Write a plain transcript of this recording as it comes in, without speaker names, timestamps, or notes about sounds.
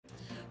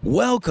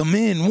Welcome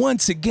in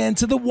once again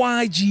to the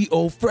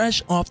Yugioh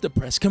Fresh Off the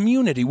Press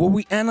community, where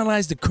we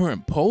analyze the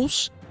current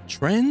posts,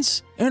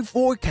 trends, and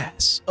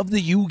forecasts of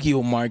the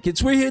Yu-Gi-Oh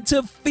markets. We're here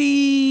to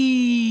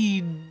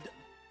feed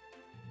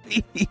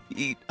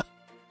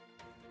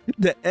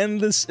the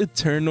endless,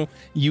 eternal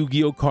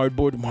Yu-Gi-Oh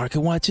cardboard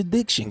market watch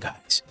addiction,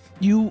 guys.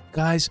 You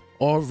guys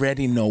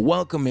already know.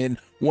 Welcome in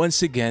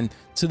once again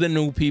to the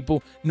new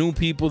people,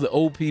 the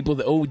old people,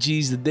 the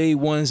OGs, the day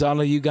ones,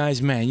 all of you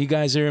guys. Man, you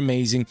guys are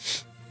amazing.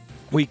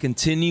 We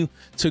continue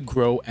to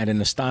grow at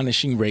an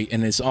astonishing rate,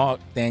 and it's all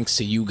thanks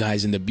to you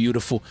guys in the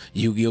beautiful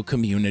Yu-Gi-Oh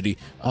community.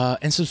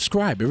 And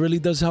subscribe. It really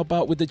does help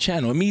out with the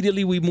channel.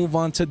 Immediately, we move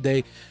on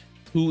today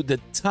to the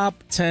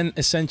top 10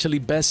 essentially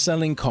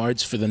best-selling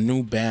cards for the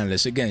new ban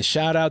list. Again,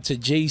 shout out to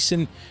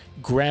Jason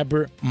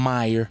Grabber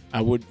Meyer.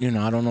 I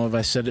don't know if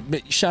I said it,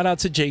 but shout out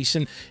to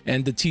Jason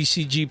and the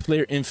TCG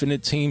Player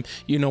Infinite team,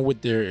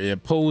 with their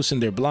posts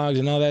and their blogs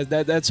and all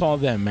that. That's all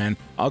them, man.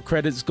 All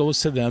credits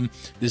goes to them.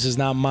 This is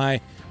not my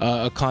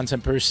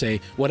content per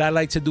se. What I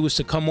like to do is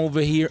to come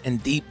over here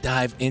and deep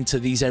dive into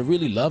these. I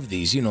really love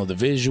these, the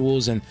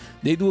visuals, and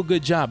they do a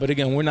good job. But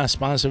again, we're not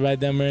sponsored by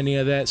them or any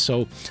of that.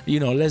 So,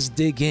 let's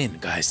dig in,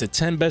 guys. The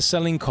 10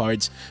 best-selling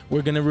cards,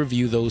 we're going to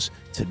review those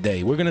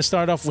today. We're going to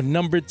start off with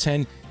number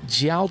 10,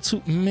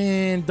 Jiaotu,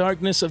 man,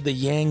 Darkness of the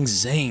Yang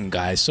Zing,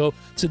 guys. So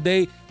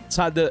today,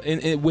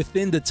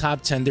 within the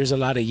top 10, there's a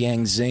lot of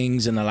Yang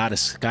Zings and a lot of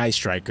Sky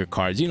Striker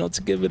cards,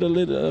 to give it a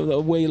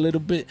little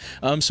bit.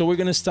 So we're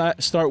gonna start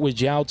with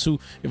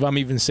Jiaotu, if I'm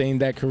even saying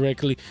that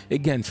correctly.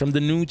 Again, from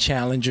the new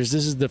challengers,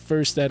 this is the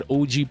first that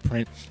OG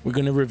print. We're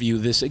gonna review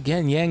this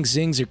again. Yang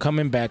Zings are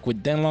coming back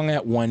with Denlong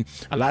at 1.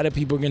 A lot of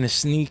people are gonna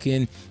sneak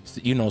in,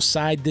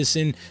 side this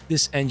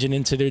engine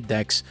into their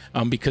decks,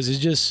 because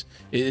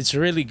it's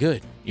really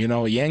good.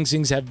 Yang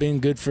Zings have been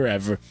good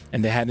forever,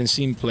 and they hadn't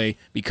seen play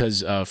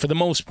because, for the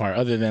most part,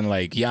 other than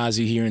like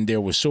Yazi here and there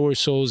with Sword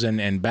Souls and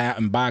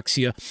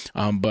Baxia,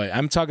 but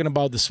I'm talking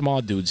about the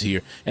small dudes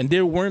here, and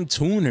they're worm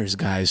tuners,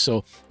 guys,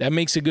 so that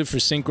makes it good for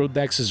synchro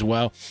decks as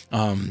well.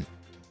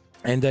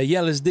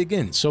 Yeah, let's dig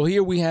in. So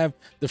here we have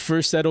the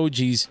first set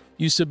OGs.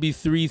 Used to be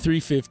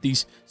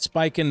 350s,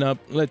 spiking up.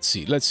 Let's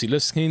see.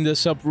 Let's clean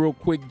this up real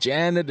quick.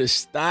 Janitor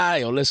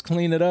style. Let's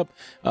clean it up.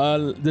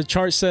 The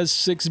chart says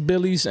 6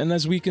 billies, and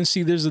as we can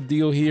see, there's a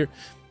deal here.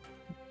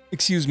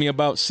 Excuse me,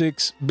 about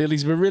 6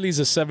 billies, but really it's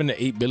a 7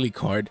 to 8 billy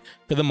card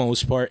for the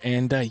most part.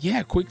 And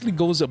yeah, quickly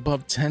goes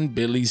above 10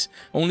 billies.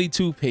 Only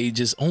 2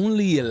 pages,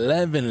 only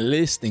 11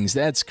 listings.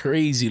 That's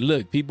crazy.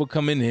 Look, people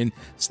coming in,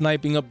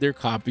 sniping up their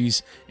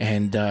copies.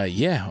 And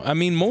yeah, I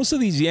mean, most of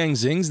these Yang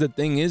Zings, the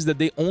thing is that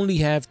they only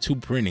have 2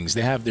 printings.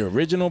 They have their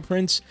original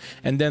prints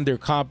and then their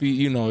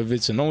copy, if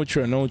it's an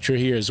Ultra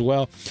here as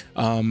well,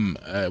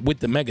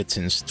 with the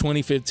Megatins,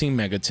 2015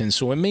 Megatins.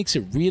 So it makes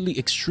it really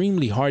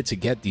extremely hard to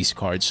get these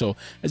cards. So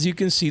as you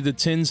can see, the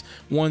tins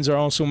ones are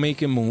also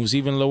making moves,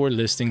 even lower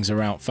listings,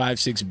 around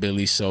 5-6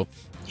 billies. So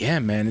yeah,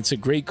 man, it's a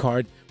great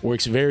card.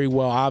 Works very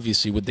well,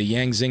 obviously, with the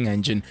Yang Zing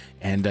engine,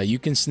 and you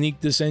can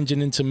sneak this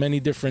engine into many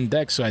different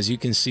decks. So as you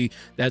can see,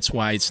 that's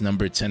why it's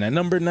number 10. At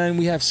number 9,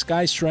 we have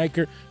Sky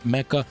Striker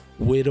Mecha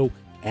Widow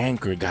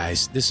Anchor,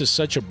 guys. This is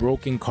such a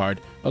broken card,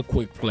 a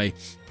quick play.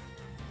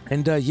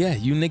 And yeah,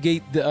 you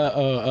negate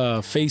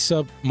the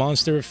face-up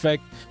monster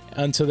effect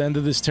until the end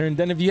of this turn.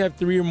 Then if you have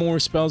 3 or more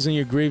spells in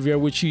your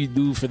graveyard, which you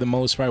do for the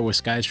most part with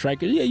Sky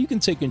Striker, yeah, you can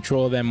take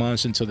control of that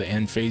monster until the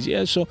end phase.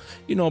 Yeah, so,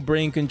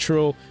 brain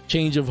control,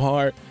 change of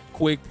heart,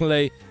 quick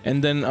play,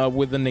 and then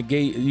with a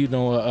negate,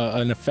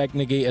 an effect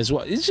negate as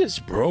well. It's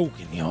just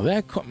broken,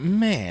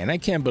 man, I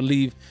can't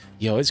believe,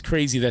 it's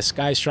crazy that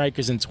Sky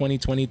Strikers in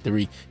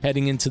 2023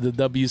 heading into the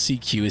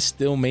WCQ is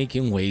still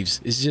making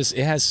waves.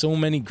 It has so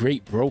many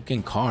great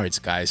broken cards,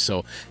 guys.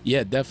 So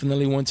yeah,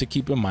 definitely one to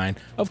keep in mind.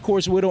 Of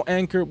course, Widow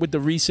Anchor with the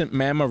recent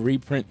Mama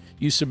reprint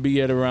used to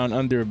be at around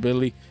under a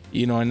billy,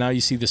 and now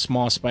you see the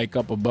small spike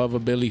up above a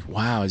billy.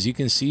 Wow, as you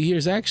can see here,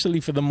 is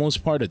actually for the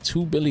most part a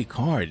 2 billy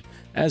card.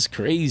 That's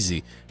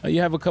crazy.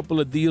 You have a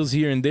couple of deals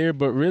here and there,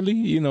 but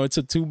really, it's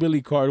a 2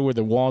 billy card where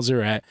the walls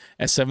are at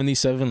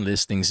 77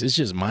 listings. It's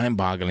just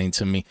mind-boggling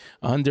to me.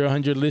 Under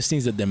 100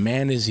 listings, the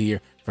demand is here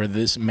for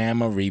this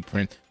Mama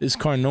reprint. This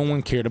card no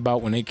one cared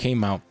about when it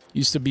came out.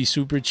 Used to be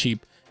super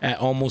cheap at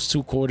almost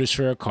 2/4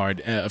 for a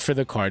card, for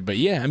the card. But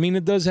yeah, I mean,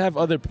 it does have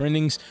other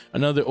printings,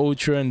 another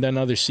Ultra, and then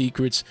other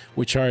secrets,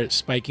 which are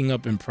spiking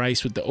up in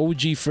price with the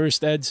OG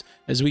first eds,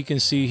 as we can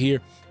see here.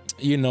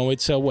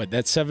 It's what,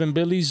 that's 7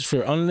 billies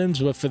for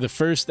unlimbs, but for the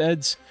first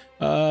eds,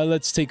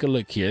 let's take a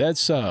look here.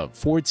 That's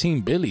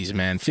 14 billies,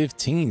 man.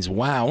 15s.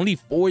 Wow, only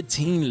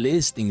 14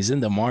 listings in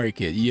the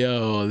market.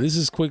 Yo, this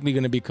is quickly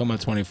going to become a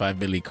 25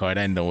 billy card.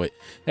 I know it.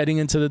 Heading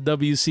into the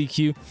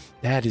WCQ,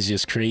 that is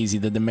just crazy.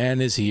 The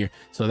demand is here.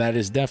 So that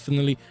is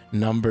definitely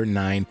number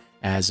 9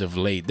 as of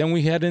late. Then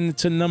we head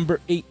into number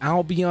 8,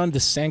 Albion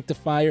the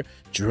Sanctifier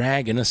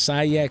Dragon, a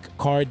Sayak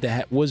card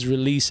that was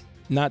released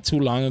not too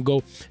long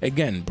ago.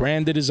 Again,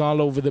 branded is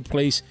all over the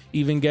place,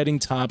 even getting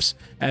tops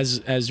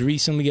as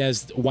recently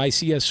as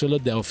YCS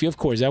Philadelphia. Of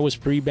course, that was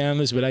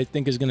pre-Banlist, but I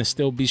think it's going to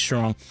still be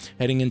strong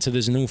heading into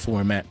this new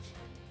format.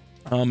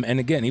 And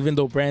again, even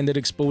though branded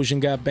explosion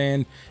got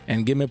banned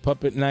and Gimmick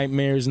Puppet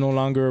Nightmare is no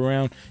longer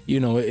around, you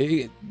know,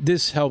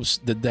 this helps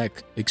the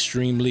deck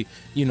extremely,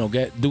 you know,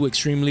 do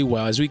extremely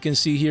well. As we can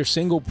see here,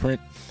 single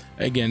print.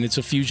 Again, it's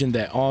a fusion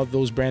that all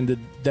those branded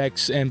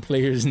decks and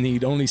players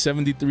need. Only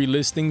 73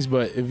 listings,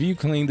 but if you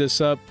clean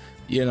this up,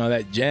 you know,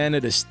 that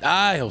janitor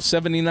style,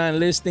 79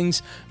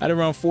 listings at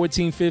around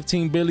 14,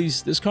 15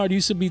 billies. This card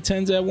used to be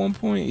 10s at one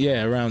point.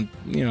 Yeah, around,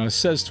 you know, it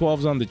says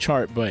 12s on the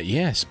chart, but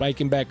yeah,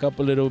 spiking back up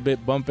a little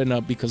bit, bumping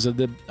up because of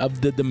the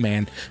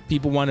demand.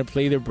 People want to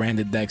play their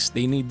branded decks.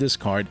 They need this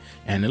card,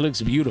 and it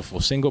looks beautiful.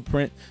 Single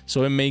print,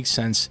 so it makes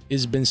sense.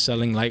 It's been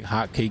selling like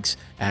hotcakes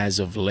as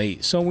of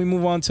late. So we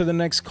move on to the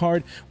next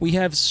card. We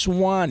have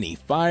Swanee,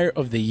 Fire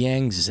of the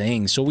Yang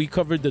Zhang. So we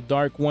covered the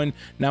dark one.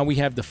 Now we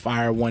have the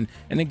fire one.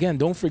 And again,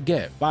 don't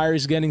forget, Fire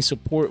is getting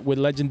support with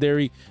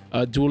legendary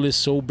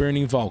duelist Soul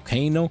Burning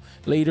Volcano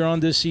later on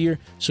this year.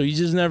 So you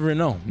just never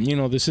know. You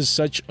know, this is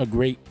such a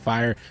great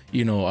fire,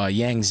 you know,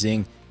 Yang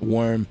Zhang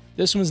worm.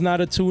 This one's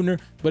not a tuner,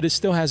 but it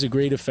still has a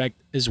great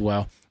effect as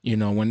well. You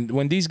know,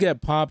 when these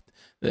get popped,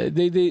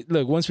 they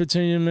look, once per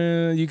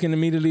turn, you can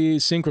immediately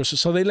synchro.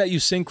 So they let you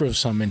synchro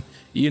summon,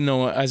 you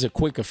know, as a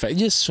quick effect.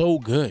 Just so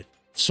good.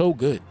 So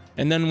good.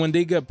 And then when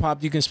they get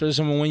popped, you can special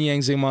summon one Yang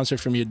Zhang monster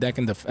from your deck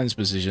in defense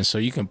position. So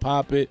you can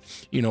pop it,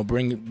 you know,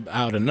 bring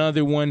out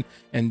another one,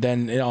 and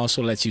then it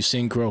also lets you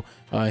synchro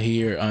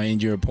here in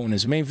your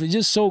opponent's main.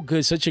 Just so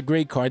good. Such a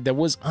great card that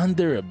was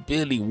under a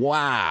billy.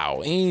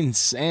 Wow.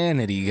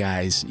 Insanity,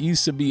 guys.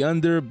 Used to be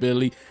under a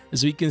billy.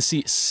 As we can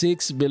see,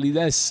 6 billy.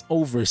 That's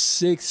over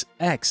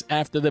 6x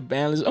after the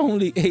ban. There's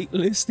only 8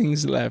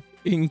 listings left.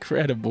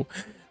 Incredible.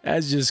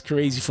 That's just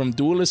crazy. From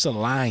Duelist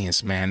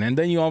Alliance, man. And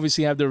then you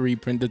obviously have the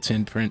reprint, the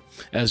tin print,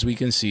 as we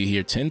can see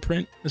here. Tin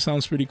print, that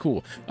sounds pretty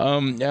cool.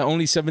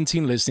 Only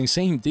 17 listings,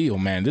 same deal,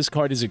 man. This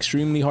card is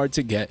extremely hard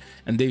to get,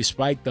 and they've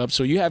spiked up.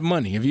 So you have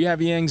money. If you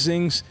have Yang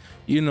Zhangs,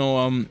 you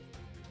know,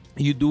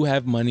 you do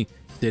have money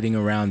sitting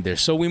around there.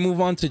 So we move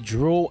on to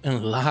Droll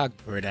and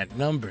Lockbird at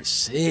number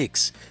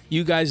 6.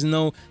 You guys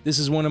know this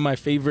is one of my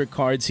favorite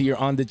cards here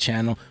on the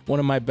channel, one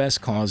of my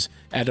best calls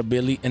at a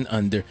billy and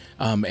under.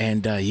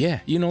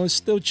 Yeah, you know, it's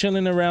still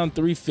chilling around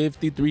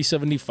 350,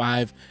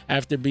 375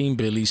 after being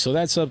billy, so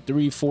that's up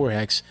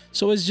 3-4x.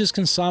 So it's just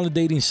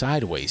consolidating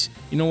sideways.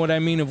 You know what I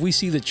mean? If we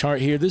see the chart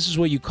here, this is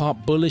what you call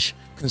bullish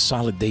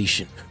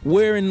consolidation.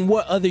 Where in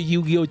what other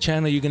Yu-Gi-Oh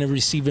channel you're gonna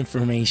receive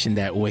information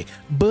that way?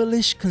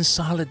 Bullish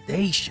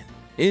consolidation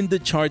in the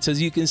charts,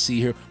 as you can see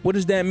here. What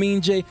does that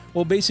mean, Jay?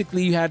 Well,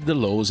 basically you had the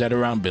lows at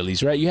around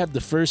billies, right? You have the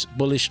first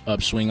bullish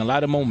upswing, a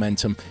lot of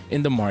momentum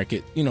in the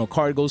market, you know,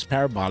 card goes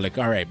parabolic,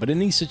 all right, but it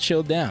needs to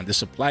chill down. The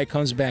supply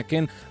comes back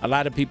in, a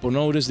lot of people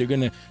notice, they're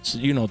gonna,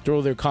 you know,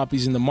 throw their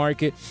copies in the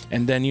market,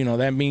 and then, you know,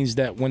 that means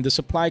that when the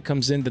supply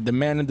comes in, the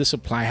demand and the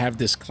supply have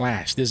this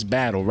clash, this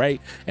battle, right?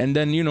 And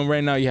then, you know,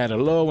 right now you had a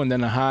low and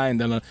then a high and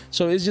then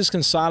so it's just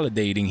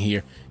consolidating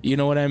here, you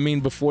know what I mean,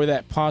 before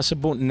that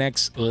possible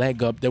next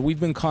leg up that we've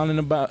been calling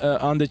about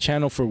on the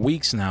channel for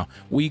weeks now,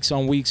 weeks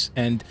on weeks.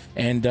 And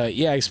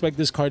yeah, I expect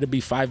this card to be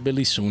 5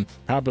 billy soon,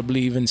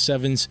 probably even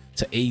 7s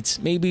to 8s,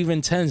 maybe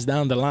even 10s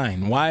down the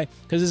line. Why?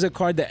 Because it's a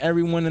card that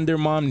everyone and their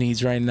mom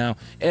needs right now.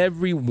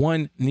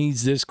 Everyone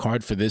needs this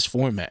card for this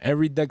format.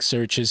 Every deck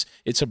searches,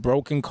 it's a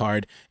broken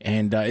card,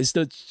 and it's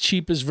the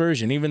cheapest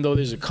version, even though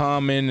there's a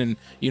common and,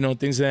 you know,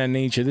 things of that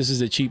nature. This is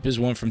the cheapest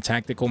one from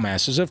Tactical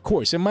Masters. Of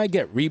course, it might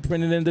get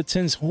reprinted in the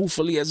 10s,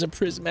 hopefully as a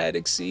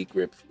prismatic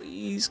secret.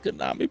 Please,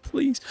 Konami,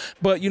 please.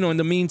 But, you know, in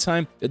the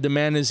meantime, the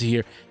demand is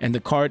here, and the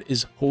card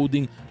is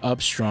holding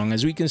up strong.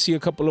 As we can see a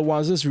couple of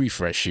walls, let's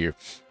refresh here.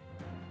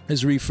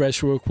 Let's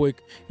refresh real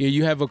quick. Here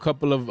you have a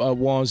couple of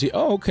walls here.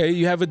 Oh, okay,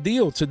 you have a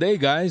deal today,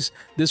 guys.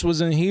 This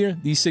wasn't here.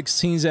 These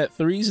 16s at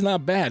 3s,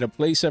 not bad. A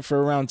playset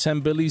for around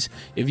 10 billies.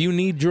 If you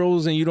need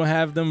Drolls and you don't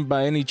have them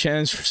by any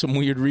chance for some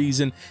weird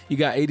reason, you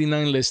got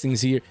 89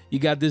 listings here. You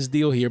got this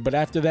deal here. But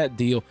after that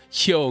deal,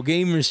 yo,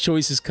 Gamer's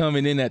Choice is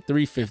coming in at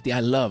 350. I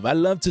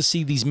love to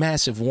see these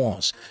massive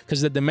walls,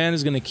 because the demand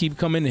is going to keep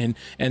coming in.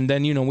 And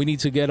then, you know, we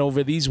need to get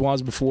over these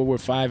walls before we're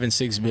 5 and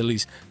 6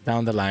 billies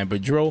down the line.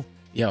 But Droll,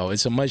 yo,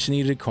 it's a much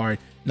needed card.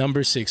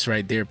 Number 6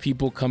 right there.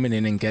 People coming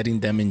in and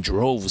getting them in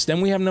droves. Then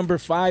we have number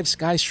 5,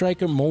 Sky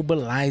Striker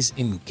Mobilize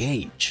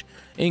Engage.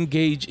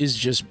 Engage is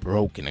just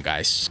broken,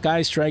 guys.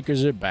 Sky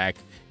Strikers are back,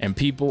 and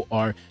people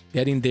are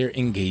getting their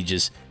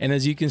engages. And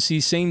as you can see,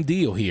 same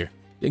deal here.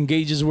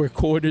 Engages were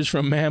quarters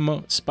from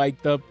Mama,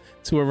 spiked up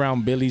to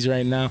around billies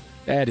right now.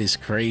 That is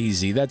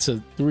crazy. That's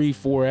a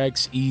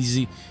 3-4x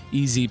easy.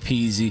 easy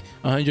peasy.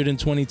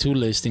 122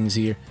 listings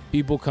here,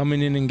 people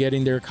coming in and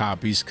getting their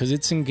copies because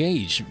it's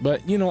Engage.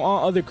 But you know,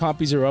 all other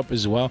copies are up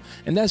as well,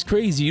 and that's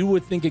crazy. You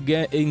would think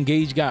again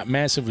Engage got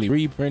massively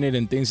reprinted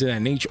and things of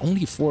that nature.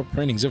 Only 4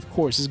 printings. Of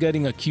course, it's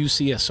getting a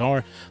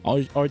QCSR,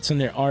 arts in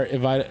their art,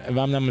 if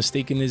I'm not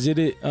mistaken. Is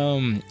it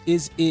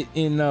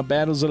in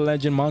Battles of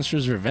Legend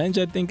Monsters Revenge?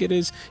 I think it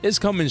is. It's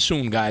coming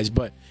soon, guys.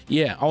 But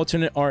yeah,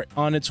 alternate art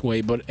on its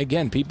way. But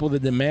again, people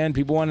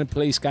want to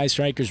play Sky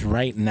Strikers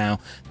right now.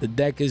 The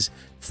deck is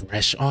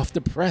fresh off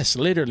the press.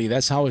 Literally,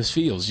 that's how it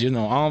feels, you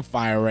know, on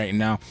fire right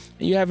now.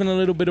 And you're having a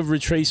little bit of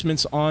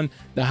retracements on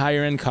the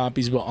higher end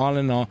copies, but all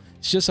in all,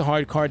 it's just a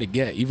hard card to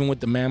get, even with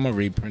the Mama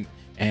reprint.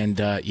 And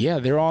yeah,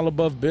 they're all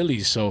above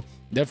Billy's, so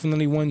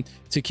definitely one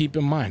to keep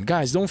in mind.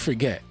 Guys, don't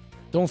forget,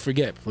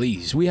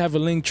 please, we have a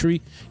link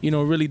tree. You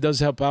know, it really does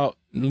help out.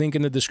 Link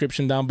in the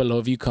description down below.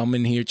 If you come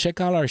in here,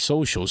 check out our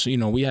socials. You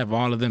know, we have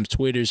all of them: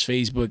 Twitters,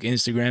 Facebook,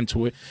 Instagram,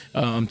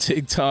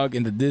 TikTok,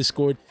 and the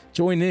Discord.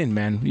 Join in,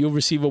 man. You'll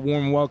receive a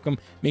warm welcome.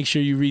 Make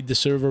sure you read the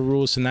server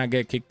rules to not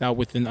get kicked out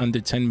within under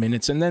 10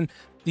 minutes. And then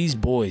these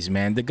boys,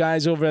 man, the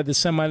guys over at the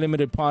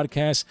Semi-Limited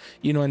Podcast,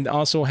 you know, and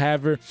also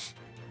Haver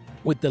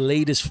with the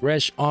latest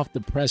fresh off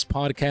the press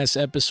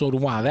podcast episode.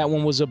 Wow, that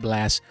one was a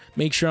blast.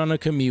 Make sure on the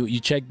commute you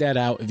check that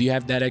out if you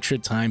have that extra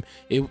time.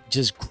 It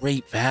just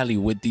great value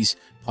with these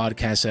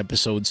podcast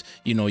episodes.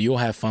 You know, you'll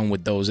have fun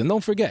with those. And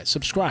don't forget,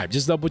 subscribe.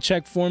 Just double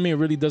check for me. It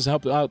really does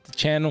help out the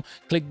channel.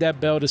 Click that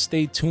bell to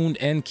stay tuned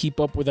and keep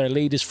up with our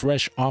latest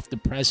fresh off the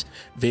press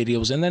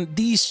videos. And then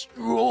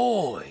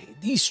destroy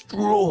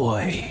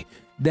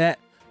that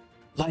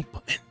like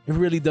button. It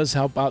really does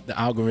help out the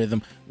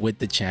algorithm with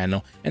the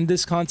channel. And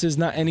this content is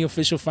not any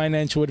official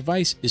financial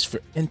advice. It's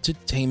for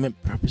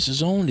entertainment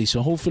purposes only.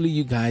 So hopefully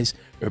you guys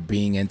are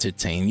being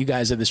entertained. You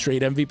guys are the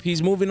straight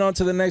MVPs. Moving on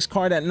to the next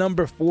card at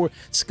number 4,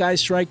 Sky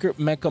Striker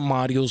Mecha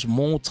Modio's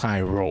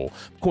multi-roll.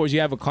 Of course, you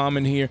have a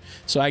comment here,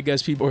 so I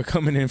guess people are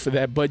coming in for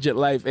that budget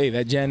life. Hey,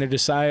 that janitor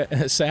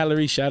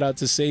salary, shout out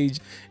to Sage.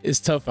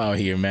 It's tough out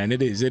here, man.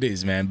 It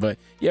is, man. But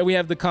yeah, we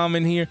have the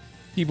comment here.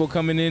 People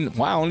coming in.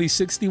 Wow, only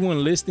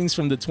 61 listings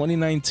from the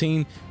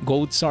 2019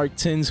 Gold Sark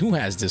Tins. Who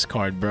has this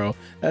card, bro?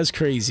 That's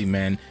crazy,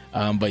 man.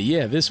 But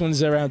yeah, this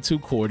one's around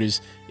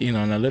 2/4, you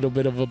know, and a little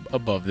bit of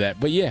above that.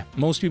 But yeah,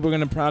 most people are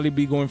going to probably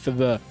be going for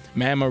the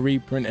Mama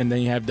reprint, and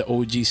then you have the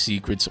OG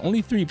Secrets.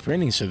 Only 3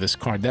 printings for this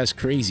card. That's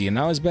crazy. And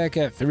now it's back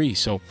at 3.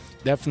 So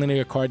definitely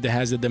a card that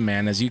has the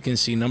demand, as you can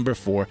see, number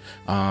 4.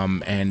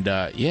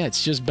 Yeah,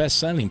 it's just best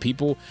selling.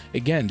 People,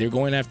 again, they're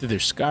going after their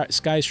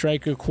Sky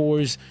Striker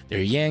cores,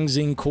 their Yang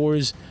Zing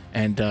cores,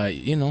 and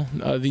you know,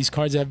 these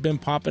cards have been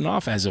popping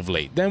off as of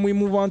late. Then we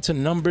move on to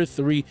number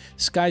 3,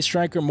 Sky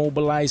Striker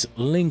Mobilize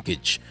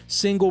Linkage,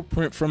 single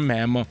print from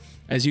Mama.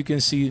 As you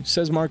can see, it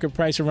says market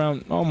price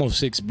around almost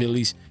 6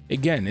 billies.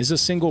 Again, it's a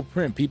single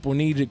print. People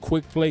needed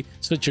quick play.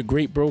 Such a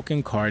great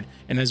broken card.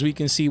 And as we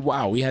can see,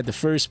 wow, we had the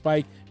first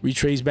spike,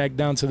 retrace back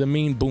down to the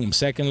mean, boom,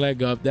 second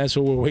leg up. That's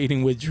what we're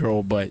waiting with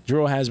Duel, but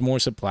Duel has more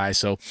supply,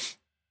 so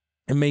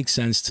it makes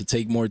sense to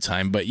take more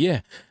time. But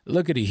yeah,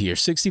 look at it here,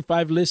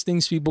 65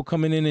 listings, people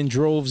coming in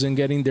droves and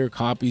getting their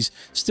copies.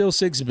 Still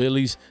 6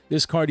 billies.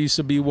 This card used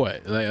to be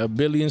what, like $1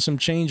 billion some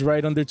change,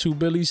 right under 2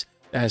 billies.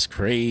 That's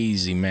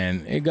crazy,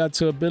 man. It got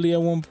to $1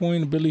 billion at one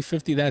point,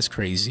 $1.05 billion. That's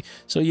crazy.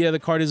 So yeah, the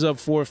card is up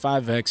 4 or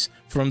 5x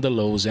from the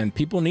lows, and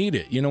people need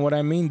it. You know what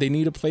I mean? They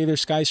need to play their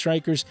Sky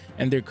Strikers,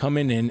 and they're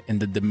coming in, and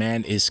the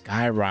demand is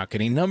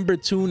skyrocketing. Number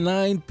 2,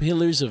 9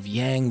 Pillars of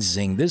Yang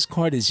Zing. This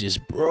card is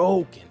just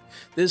broken.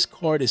 This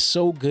card is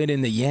so good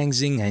in the Yang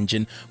Zing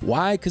engine.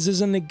 Why? Because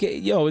it's a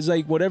negate. Yo, it's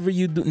like whatever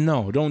you do.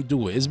 No, don't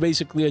do it. It's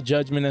basically a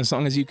judgment as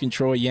long as you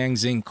control a Yang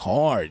Zing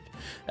card.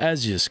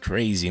 That's just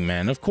crazy,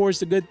 man. Of course,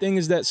 the good thing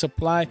is that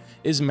supply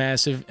is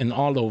massive and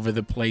all over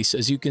the place,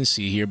 as you can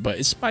see here, but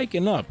it's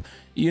spiking up.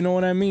 You know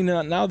what I mean?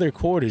 Now they're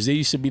quarters. They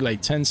used to be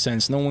like 10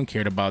 cents. No one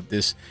cared about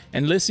this.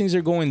 And listings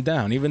are going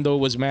down, even though it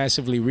was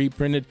massively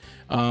reprinted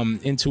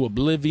into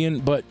oblivion.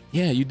 But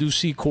yeah, you do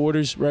see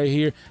quarters right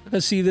here. I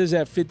can see this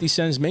at 50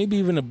 cents, maybe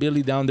even $1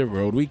 billion down the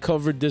road. We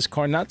covered this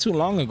card not too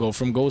long ago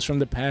from Ghosts from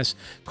the Past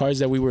cards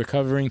that we were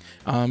covering.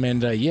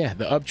 Yeah,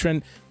 the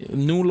uptrend,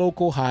 new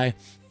local high.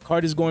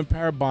 Card is going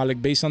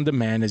parabolic based on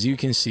demand, as you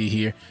can see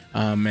here,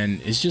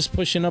 and it's just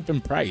pushing up in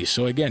price.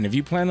 So again, if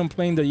you plan on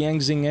playing the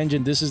Yang Zing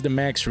engine, this is the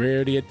max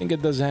rarity. I think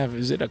it does have,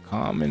 is it a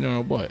common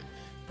or what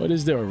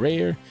is there, a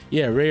rare?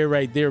 Yeah, rare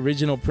right there.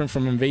 Original print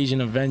from Invasion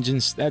of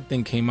Vengeance. That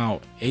thing came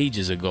out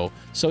ages ago.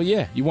 So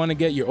yeah, you want to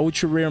get your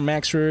ultra rare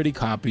max rarity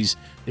copies.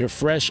 They're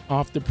fresh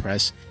off the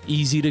press,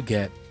 easy to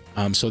get,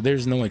 so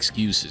there's no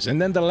excuses.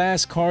 And then the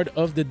last card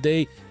of the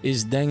day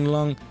is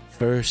Denglong,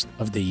 first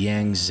of the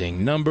Yang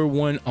Zing. Number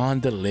 1 on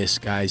the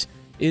list, guys,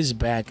 is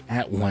back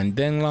at 1.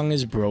 Denglong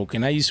is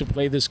broken. I used to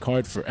play this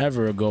card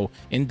forever ago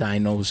in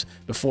Dinos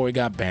before it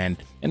got banned,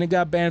 and it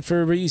got banned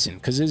for a reason,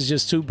 because it's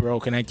just too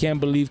broken. I can't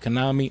believe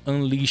Konami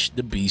unleashed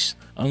the beast.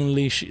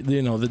 Unleash,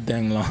 you know, the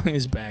Denglong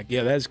is back.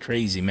 Yeah, that's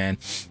crazy, man.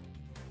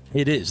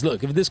 It is.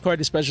 Look, if this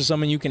card is special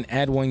summon, you can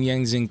add one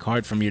Yang Zing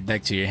card from your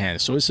deck to your hand.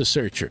 So it's a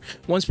searcher.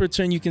 Once per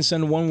turn, you can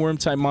send one worm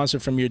type monster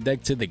from your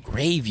deck to the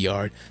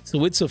graveyard.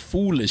 So it's a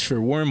foolish for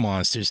worm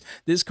monsters.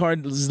 This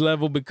card's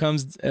level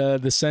becomes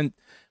the sent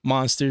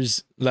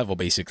monster's level,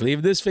 basically.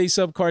 If this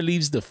face-up card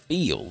leaves the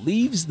field,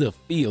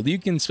 you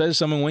can special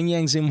summon one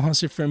Yang Zing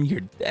monster from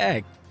your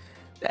deck.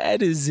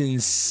 That is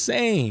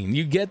insane.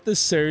 You get the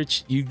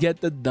search, you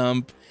get the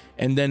dump,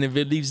 and then if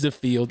it leaves the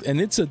field, and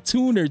it's a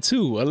tuner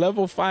too, a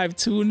level 5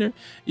 tuner,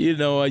 you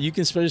know, you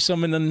can special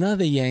summon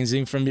another Yang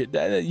Zing from your,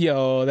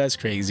 yo, that's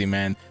crazy,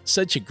 man.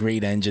 Such a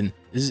great engine.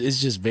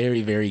 It's just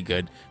very, very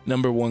good.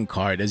 Number 1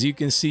 card. As you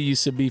can see,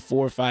 used to be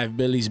 4 or 5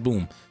 billies,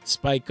 boom.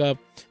 Spike up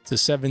to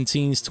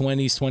 17s,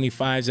 20s,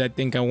 25s, I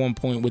think at one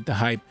point with the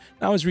hype.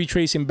 Now it's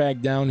retracing back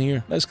down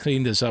here. Let's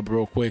clean this up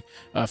real quick.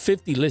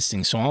 50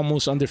 listings, so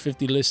almost under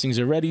 50 listings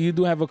already. You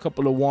do have a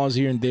couple of walls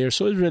here and there,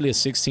 so it's really a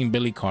 16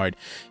 billy card.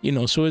 You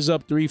know, so it's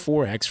up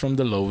 3-4x from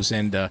the lows,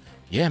 and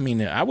yeah, I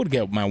mean, I would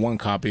get my 1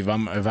 copy if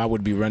I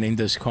would be running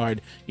this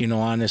card, you know,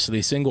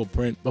 honestly, single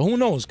print. But who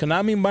knows?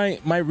 Konami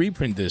might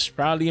reprint this,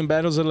 probably in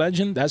Battles of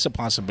Legend. That's a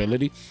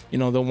possibility. You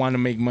know, they'll want to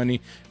make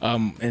money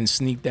and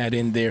sneak that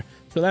in there.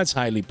 So that's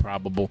highly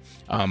probable.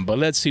 But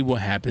let's see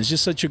what happens.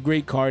 Just such a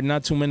great card.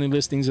 Not too many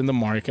listings in the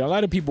market. A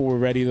lot of people were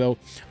ready, though.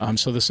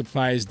 So the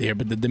supply is there,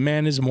 but the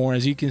demand is more.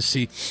 As you can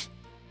see,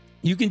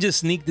 you can just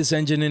sneak this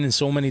engine in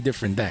so many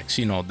different decks,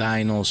 you know,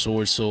 Dino,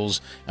 Sword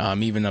Souls,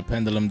 even a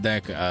Pendulum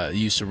deck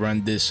used to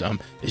run this.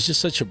 It's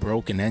just such a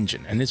broken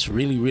engine, and it's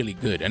really, really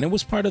good. And it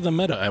was part of the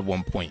meta at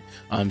one point.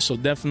 So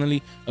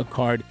definitely a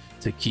card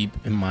to keep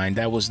in mind.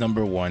 That was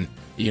number 1,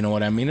 you know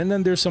what I mean? And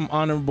then there's some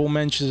honorable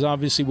mentions,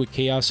 obviously, with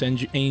Chaos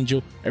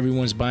Angel.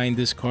 Everyone's buying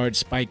this card,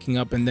 spiking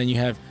up. And then you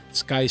have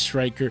Sky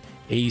Striker,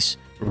 Ace,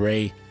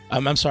 Ray,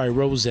 I'm sorry,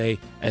 Rose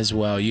as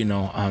well, you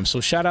know. So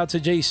shout out to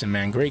Jason,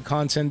 man. Great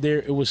content there.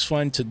 It was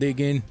fun to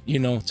dig in, you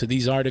know, to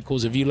these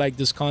articles. If you like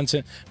this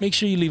content, make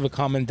sure you leave a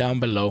comment down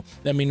below.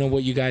 Let me know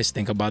what you guys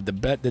think about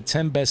the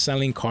 10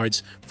 best-selling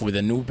cards for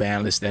the new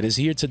ban list that is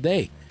here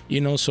today.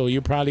 You know, so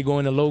you're probably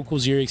going to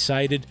locals, you're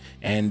excited,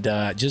 and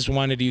just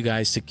wanted you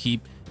guys to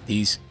keep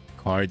these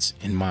cards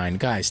in mind.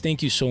 Guys,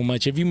 thank you so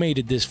much. If you made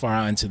it this far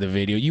out into the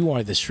video, you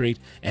are the straight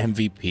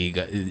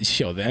MVP.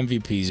 Show the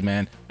MVPs,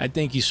 man. I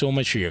thank you so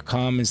much for your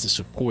comments, the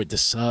support, the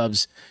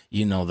subs,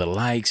 you know, the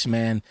likes,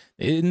 man.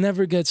 It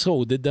never gets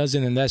old. It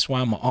doesn't, and that's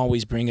why I'm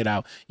always bring it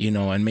out, you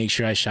know, and make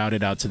sure I shout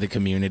it out to the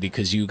community,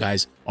 because you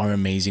guys are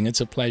amazing. It's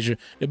a pleasure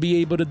to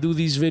be able to do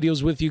these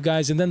videos with you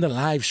guys. And then the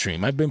live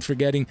stream, I've been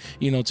forgetting,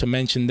 you know, to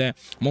mention that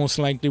most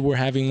likely we're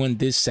having one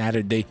this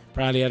Saturday,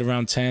 probably at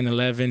around 10,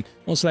 11,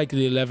 most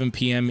likely 11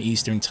 p.m.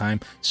 Eastern time.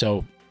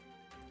 So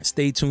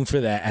stay tuned for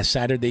that. As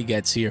Saturday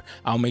gets here,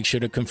 I'll make sure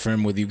to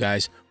confirm with you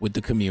guys, with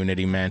the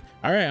community, man.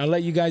 All right, I'll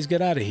let you guys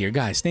get out of here.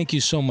 Guys, thank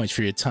you so much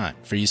for your time,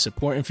 for your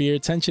support, and for your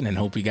attention, and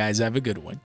hope you guys have a good one.